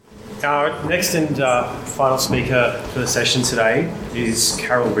Our next and final speaker for the session today is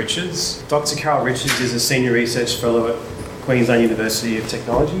Carol Richards. Dr. Carol Richards is a Senior Research Fellow at Queensland University of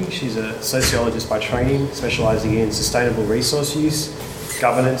Technology. She's a sociologist by training, specialising in sustainable resource use,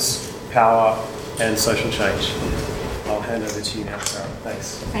 governance, power and social change. I'll hand over to you now, Carol.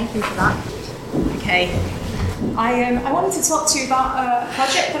 Thanks. Thank you for that. Okay. I wanted to talk to you about a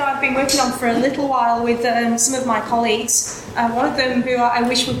project that I've been working on for a little while with some of my colleagues. One of them, who I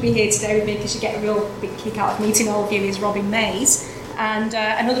wish would be here today with me because you get a real big kick out of meeting all of you, is Robin Mays. And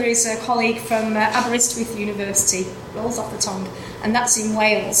another is a colleague from Aberystwyth University, rolls off the tongue, and that's in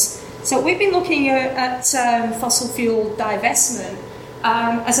Wales. So we've been looking at fossil fuel divestment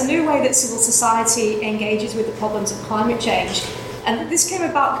as a new way that civil society engages with the problems of climate change. And this came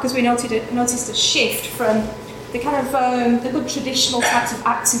about because we noticed a shift from the kind of the good traditional types of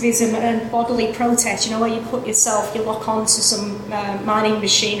activism and bodily protest, where you lock onto some mining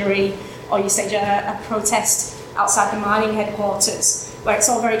machinery, or you stage a protest outside the mining headquarters, where it's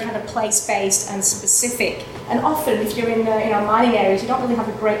all very kind of place-based and specific. And often, if you're in mining areas, you don't really have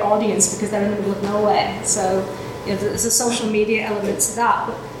a great audience because they're in the middle of nowhere. So there's a social media element to that.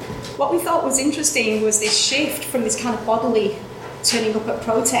 But what we thought was interesting was this shift from this kind of bodily turning up at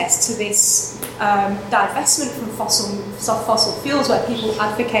protests to this divestment from fossil fuels, where people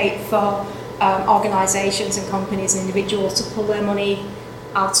advocate for organisations and companies and individuals to pull their money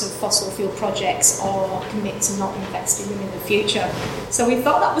out of fossil fuel projects or commit to not invest in them in the future. So we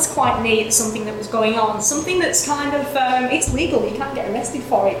thought that was quite neat, something that was going on, something that's kind of, it's legal, you can't get arrested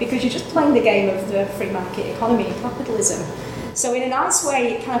for it because you're just playing the game of the free market economy and capitalism. So in a nice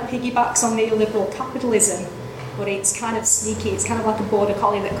way, it kind of piggybacks on neoliberal capitalism, but it's kind of sneaky. It's kind of like a border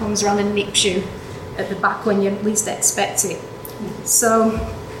collie that comes around and nips you at the back when you least expect it. So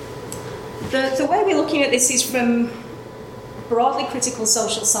the way we're looking at this is from broadly critical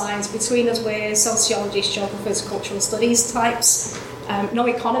social science. Between us, we're sociologists, geographers, cultural studies types, no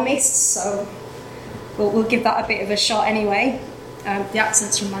economists, so we'll give that a bit of a shot anyway. The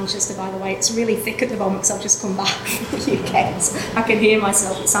accent's from Manchester, by the way. It's really thick at the moment because I've just come back from the UK. So I can hear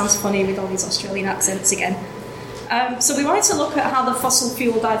myself. It sounds funny with all these Australian accents again. So we wanted to look at how the fossil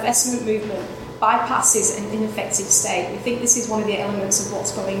fuel divestment movement bypasses an ineffective state. We think this is one of the elements of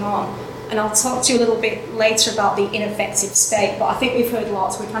what's going on. And I'll talk to you a little bit later about the ineffective state, but I think we've heard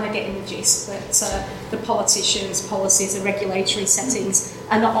lots. We're kind of getting the gist that the politicians' policies and regulatory settings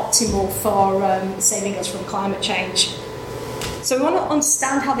are not optimal for saving us from climate change. So we want to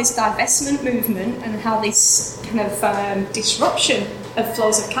understand how this divestment movement and how this kind of disruption of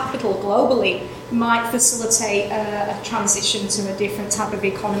flows of capital globally might facilitate a transition to a different type of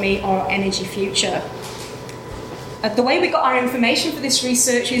economy or energy future. The way we got our information for this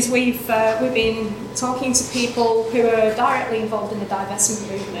research is we've been talking to people who are directly involved in the divestment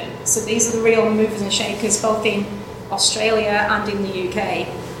movement. So these are the real movers and shakers, both in Australia and in the UK.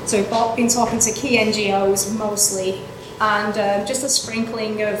 So we've been talking to key NGOs mostly, and just a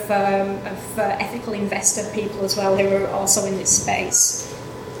sprinkling of ethical investor people as well who are also in this space.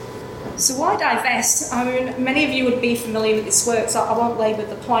 So why divest? I mean, many of you would be familiar with this work, so I won't labour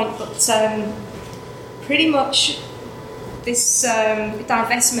the point, but pretty much this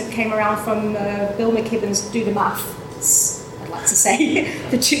divestment came around from Bill McKibben's Do the Math, I'd like to say,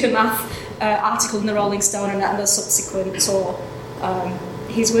 the Do the Math article in the Rolling Stone and the subsequent tour.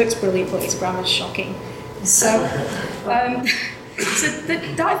 His work's brilliant, but his grammar's shocking. So the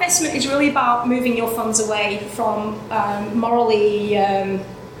divestment is really about moving your funds away from morally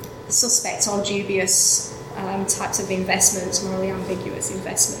suspect or dubious types of investments, morally ambiguous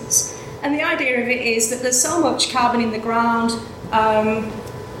investments. And the idea of it is that there's so much carbon in the ground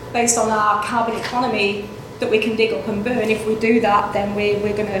based on our carbon economy that we can dig up and burn. If we do that, then we're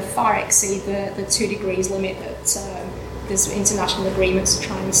going to far exceed the 2 degrees limit that there's international agreements to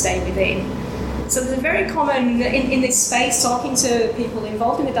try and stay within. So there's a very common, in this space, talking to people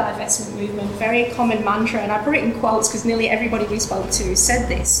involved in the divestment movement, very common mantra, and I put it in quotes because nearly everybody we spoke to said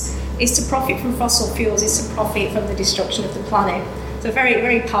this, is to profit from fossil fuels, is to profit from the destruction of the planet. So a very,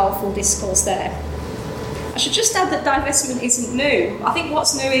 very powerful discourse there. I should just add that divestment isn't new. I think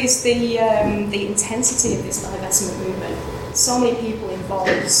what's new is the intensity of this divestment movement. So many people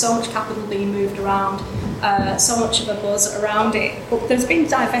involved, so much capital being moved around, so much of a buzz around it. But there's been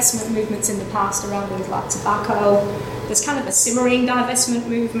divestment movements in the past around things like tobacco. There's kind of a simmering divestment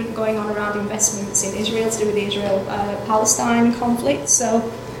movement going on around investments in Israel to do with the Israel-Palestine conflict.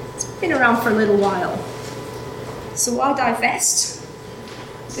 So it's been around for a little while. So why divest?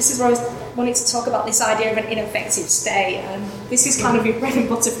 This is where I wanted to talk about this idea of an ineffective state. This is kind of your bread and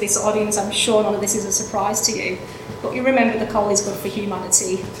butter for this audience. I'm sure none of this is a surprise to you. But you remember the coal is good for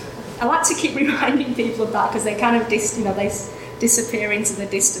humanity. I like to keep reminding people of that because they kind of disappear into the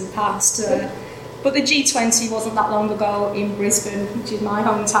distant past. But the G20 wasn't that long ago in Brisbane, which is my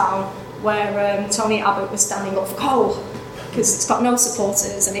hometown, where Tony Abbott was standing up for coal because it's got no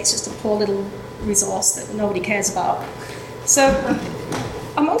supporters and it's just a poor little resource that nobody cares about. So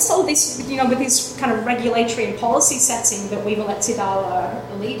amongst all this, with this kind of regulatory and policy setting that we've elected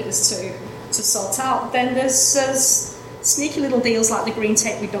our leaders to sort out, then there's sneaky little deals like the Green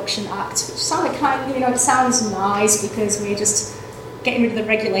Tape Reduction Act, which sound kind of, it sounds nice because we're just getting rid of the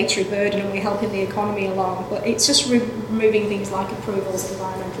regulatory burden and we're helping the economy along, but it's just removing things like approvals,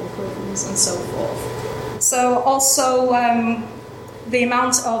 environmental approvals and so forth. So also the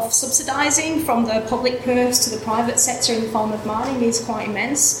amount of subsidising from the public purse to the private sector in the form of mining is quite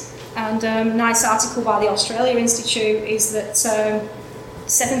immense. And a nice article by the Australia Institute is that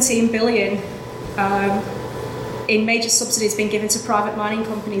 17 billion in major subsidies being given to private mining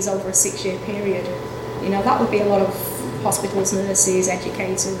companies over a 6-year period. That would be a lot of hospitals, nurses,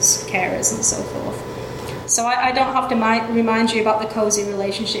 educators, carers and so forth. So I don't have to remind you about the cosy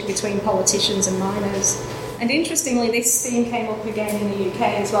relationship between politicians and miners. And interestingly, this theme came up again in the UK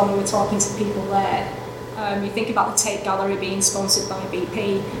as well when we were talking to people there. You think about the Tate Gallery being sponsored by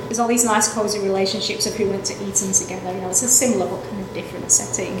BP. There's all these nice cosy relationships of who went to Eton together. It's a similar but kind of different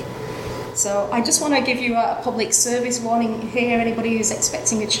setting. So I just want to give you a public service warning here. Anybody who's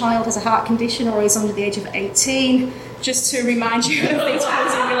expecting a child has a heart condition or is under the age of 18, just to remind you of these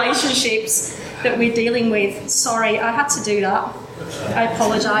cosy relationships that we're dealing with. Sorry, I had to do that. I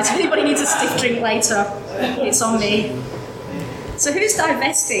apologise. If anybody needs a stiff drink later, it's on me. So who's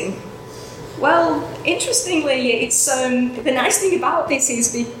divesting? Well, interestingly, it's the nice thing about this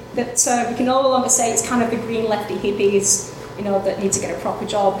is that we can no longer say it's kind of the green lefty hippies, that need to get a proper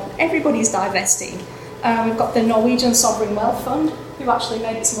job. Everybody's divesting. We've got the Norwegian Sovereign Wealth Fund, who actually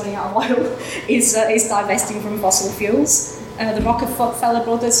made its money out of oil, is divesting from fossil fuels. The Rockefeller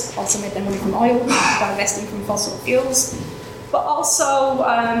brothers also made their money from oil, divesting from fossil fuels. But also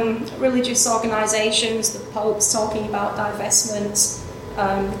religious organisations, the Pope's talking about divestment.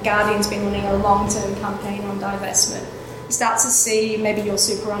 The Guardian's been running a long-term campaign on divestment. You start to see maybe your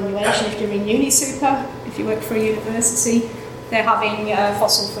superannuation if you're in UniSuper, if you work for a university, they're having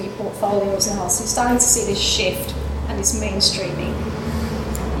fossil-free portfolios now. So you're starting to see this shift and this mainstreaming.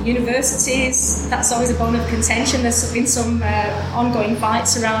 Universities, that's always a bone of contention. There's been some ongoing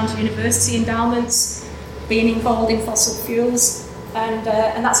fights around university endowments being involved in fossil fuels. And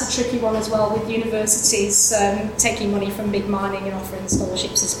that's a tricky one as well, with universities taking money from big mining and offering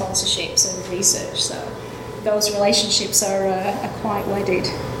scholarships and sponsorships and research. So those relationships are quite wedded.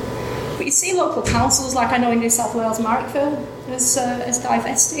 But you see local councils, like I know in New South Wales, Marrickville has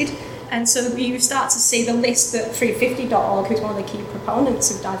divested. And so you start to see the list that 350.org, who's one of the key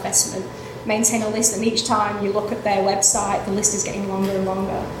proponents of divestment, maintain a list, and each time you look at their website, the list is getting longer and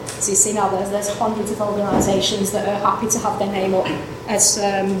longer. So you see now there's hundreds of organisations that are happy to have their name up as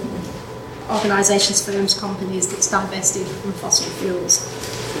organisations, firms, companies that's divested from fossil fuels.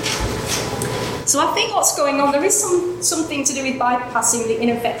 So I think what's going on, there is something to do with bypassing the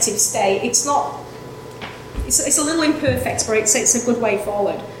ineffective state. It's a little imperfect, but it's a good way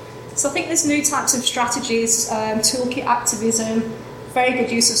forward. So I think there's new types of strategies, toolkit activism, very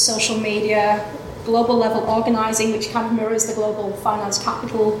good use of social media, global level organising, which kind of mirrors the global finance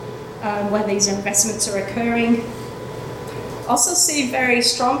capital where these investments are occurring. Also see very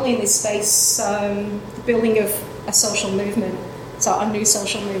strongly in this space the building of a social movement. So a new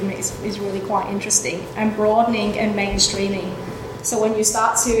social movement is really quite interesting, and broadening and mainstreaming. So when you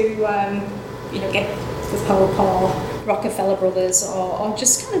start to get the Pope or Rockefeller brothers or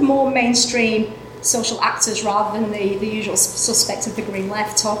just kind of more mainstream social actors rather than the usual suspects of the green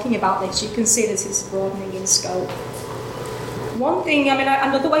left talking about this, you can see that it's broadening in scope. One thing,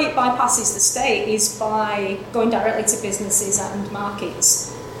 another way it bypasses the state is by going directly to businesses and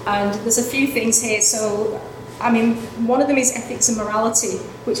markets. And there's a few things here. So, one of them is ethics and morality,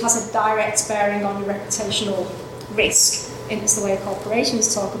 which has a direct bearing on reputational risk. And it's the way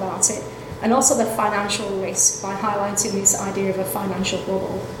corporations talk about it. And also the financial risk by highlighting this idea of a financial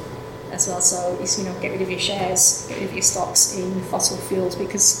bubble as well. So it's, get rid of your shares, get rid of your stocks in fossil fuels,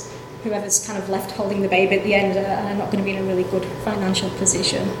 because whoever's kind of left holding the baby at the end are not going to be in a really good financial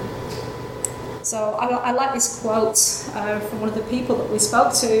position. So I like this quote from one of the people that we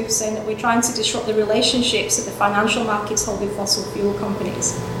spoke to, saying that we're trying to disrupt the relationships that the financial markets hold with fossil fuel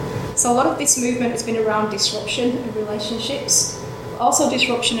companies. So a lot of this movement has been around disruption of relationships, but also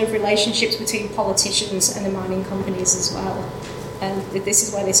disruption of relationships between politicians and the mining companies as well. And this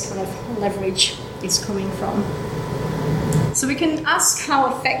is where this kind of leverage is coming from. So we can ask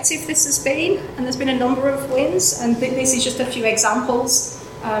how effective this has been, and there's been a number of wins, and this is just a few examples.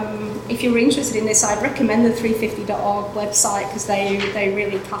 If you're interested in this, I'd recommend the 350.org website because they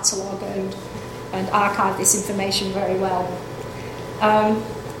really catalogue and archive this information very well.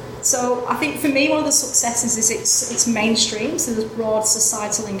 So I think for me, one of the successes is it's mainstream, so there's broad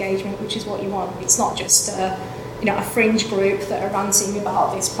societal engagement, which is what you want. It's not just a fringe group that are ranting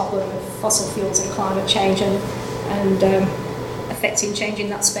about this problem of fossil fuels and climate change and affecting change in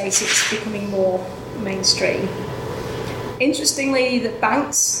that space. It's becoming more mainstream. Interestingly, the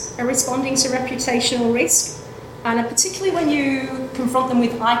banks are responding to reputational risk, and particularly when you confront them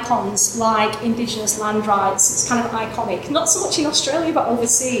with icons like Indigenous land rights, it's kind of iconic. Not so much in Australia, but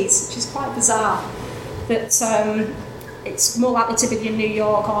overseas, which is quite bizarre. That it's more likely to be the New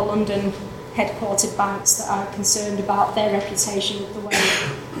York or London headquartered banks that are concerned about their reputation with the way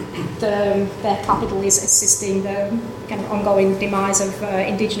their capital is assisting the kind of ongoing demise of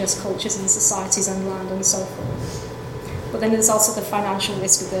Indigenous cultures and societies and land and so forth. But then there's also the financial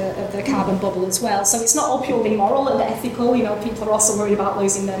risk of the carbon bubble as well. So it's not all purely moral and ethical. People are also worried about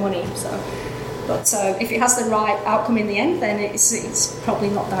losing their money. But if it has the right outcome in the end, then it's probably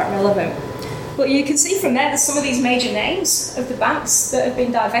not that relevant. But you can see from there's some of these major names of the banks that have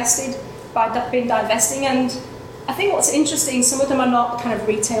been divesting. And I think what's interesting, some of them are not kind of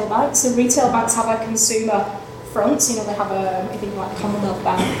retail banks. So retail banks have a consumer front. They have maybe like Commonwealth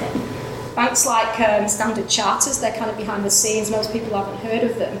Bank. Banks like Standard Chartered, they're kind of behind the scenes. Most people haven't heard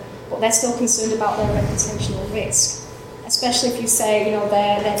of them, but they're still concerned about their reputational risk, especially if you say,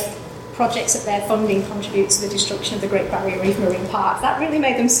 their projects that they're funding contribute to the destruction of the Great Barrier Reef Marine Park. That really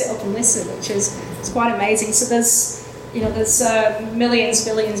made them sit up and listen, which is quite amazing. So there's millions,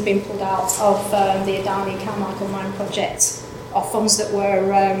 billions being pulled out of the Adani Carmichael Mine project, of funds that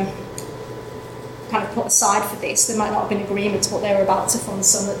were kind of put aside for this. There might not have been agreements, but they were about to fund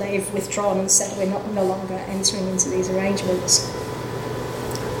some that they've withdrawn and said we're no longer entering into these arrangements.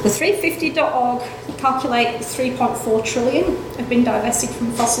 The 350.org calculate 3.4 trillion have been divested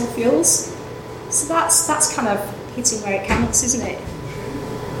from fossil fuels. So that's kind of hitting where it counts, isn't it?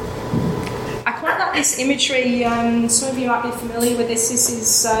 I quite like this imagery. Some of you might be familiar with this. This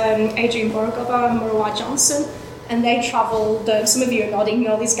is Adrian Borgova and Murray Johnson. And they travelled, some of you are nodding,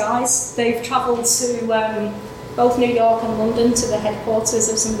 these guys. They've travelled to both New York and London to the headquarters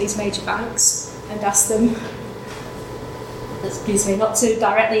of some of these major banks and asked them, not to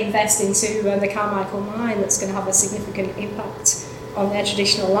directly invest into the Carmichael mine that's going to have a significant impact on their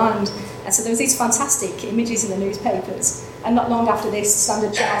traditional land. And so there was these fantastic images in the newspapers. And not long after this,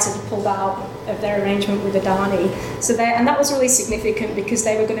 Standard Chartered pulled out of their arrangement with Adani. And that was really significant because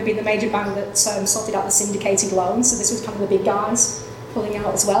they were going to be the major bank that sorted out the syndicated loans. So this was kind of the big guys pulling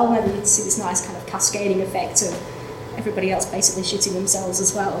out as well. And then you'd see this nice kind of cascading effect of everybody else basically shooting themselves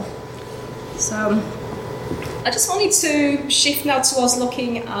as well. So I just wanted to shift now towards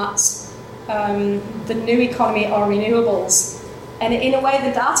looking at the new economy or renewables. And in a way,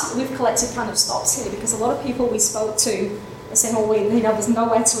 the data that we've collected kind of stops here because a lot of people we spoke to are saying, there's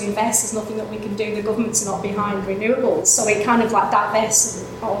nowhere to invest, there's nothing that we can do, the government's not behind renewables. So it kind of like divests,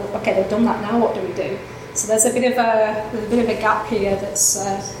 okay, they've done that, now what do we do? So there's a bit of a gap here that's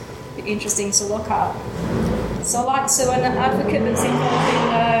interesting to look at. So an advocate that's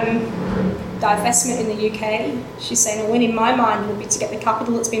involved in divestment in the UK, she's saying a win in my mind would be to get the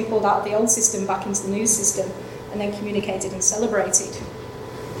capital that's been pulled out of the old system back into the new system, and then communicated and celebrated.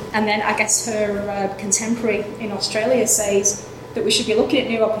 And then I guess her contemporary in Australia says that we should be looking at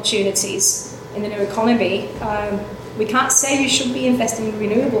new opportunities in the new economy. We can't say you should be investing in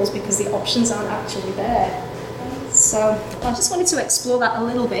renewables because the options aren't actually there. So I just wanted to explore that a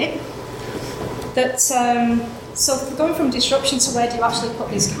little bit. So going from disruption to where do you actually put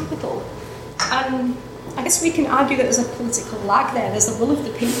this capital? And I guess we can argue that there's a political lag there. There's the will of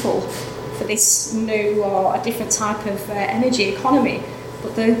the people for this new or a different type of energy economy,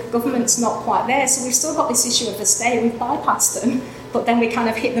 but the government's not quite there. So we've still got this issue of the state. We've bypassed them, but then we kind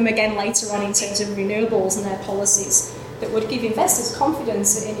of hit them again later on in terms of renewables and their policies that would give investors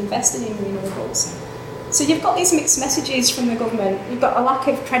confidence in investing in renewables. So you've got these mixed messages from the government. You've got a lack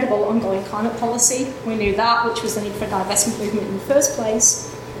of credible ongoing climate policy. We knew that, which was the need for a divestment movement in the first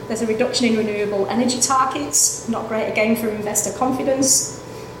place. There's a reduction in renewable energy targets, not great again for investor confidence.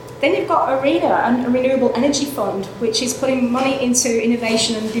 Then you've got ARENA, and a renewable energy fund, which is putting money into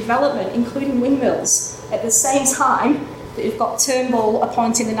innovation and development, including windmills, at the same time that you've got Turnbull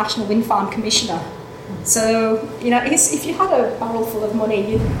appointing the National Wind Farm Commissioner. So, if you had a barrel full of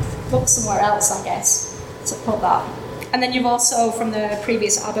money, you'd look somewhere else, I guess, to put that. And then you've also, from the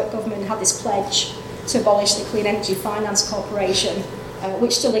previous Abbott government, had this pledge to abolish the Clean Energy Finance Corporation,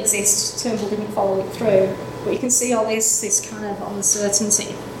 which still exists. Turnbull didn't follow it through. But you can see all this kind of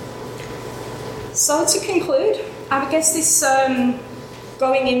uncertainty. So to conclude, I would guess this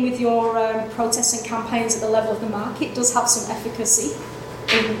going in with your protests and campaigns at the level of the market does have some efficacy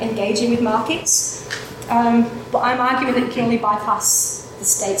in engaging with markets. But I'm arguing that you can only bypass the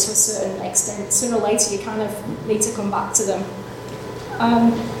state to a certain extent. Sooner or later, you kind of need to come back to them.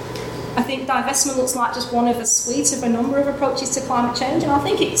 I think divestment looks like just one of a suite of a number of approaches to climate change, and I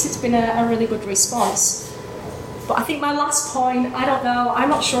think it's been a really good response. But I think my last point, I don't know, I'm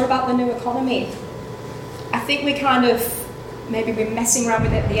not sure about the new economy. I think we kind of, maybe we're messing around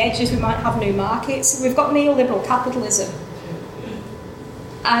with it at the edges, we might have new markets. We've got neoliberal capitalism.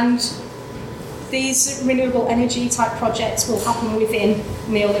 And these renewable energy type projects will happen within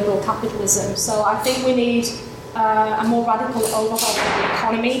neoliberal capitalism. So I think we need a more radical overhaul of the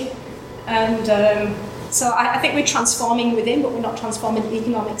economy. And so I think we're transforming within, but we're not transforming the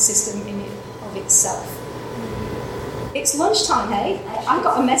economic system in it of itself. It's lunchtime, hey? I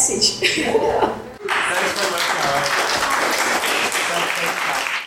got a message.